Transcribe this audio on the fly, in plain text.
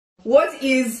What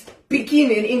is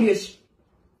Pekin in English?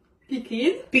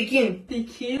 Pekin? Pekin.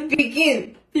 Pekin?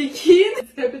 Pekin. Pekin?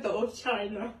 It's capital of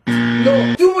China.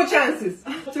 No, 2 more chances.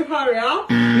 To hurry up.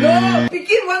 No,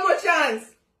 Pekin, 1 more chance.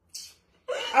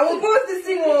 I will post this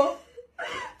thing more.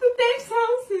 To take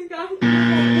something.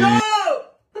 No!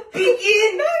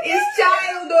 Pekin is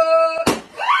childish.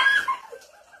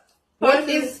 What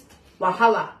is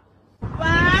Wahala?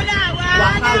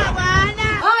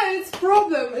 Ah, it's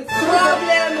problem. It's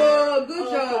Problem. Good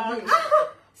job.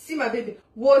 See my baby.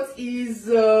 What is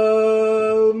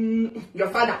your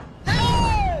father?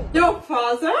 Your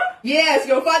father? Yes,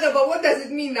 your father, but what does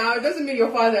it mean now? It doesn't mean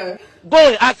your father. Go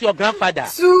and ask your grandfather.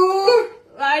 Two.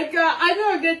 Like, I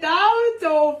don't get out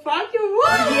or fuck you.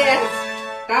 What? Yes.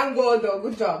 Thank God, though.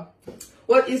 Good job.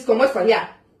 What is come out for here?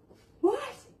 What?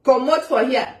 Come out for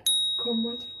here. Come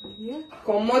out from here.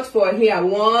 Come out for here.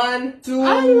 1, 2.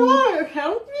 Ah, you want to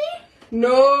help me?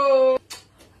 No.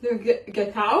 To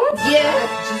get out?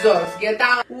 Yes, Jesus. Get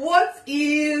down. What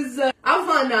is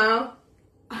Alpha now?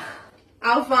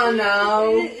 Alpha now.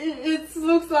 It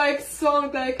looks like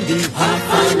song like.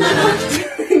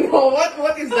 No,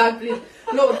 what is that, please?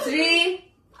 No, 3.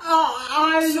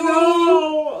 I Two.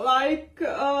 know. Like,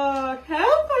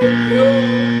 help?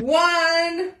 No. 1. No,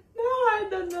 I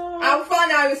don't know. Alpha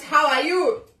now is how are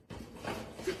you?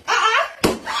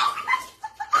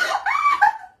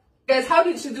 Guys, how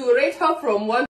did she do? Rate her from 1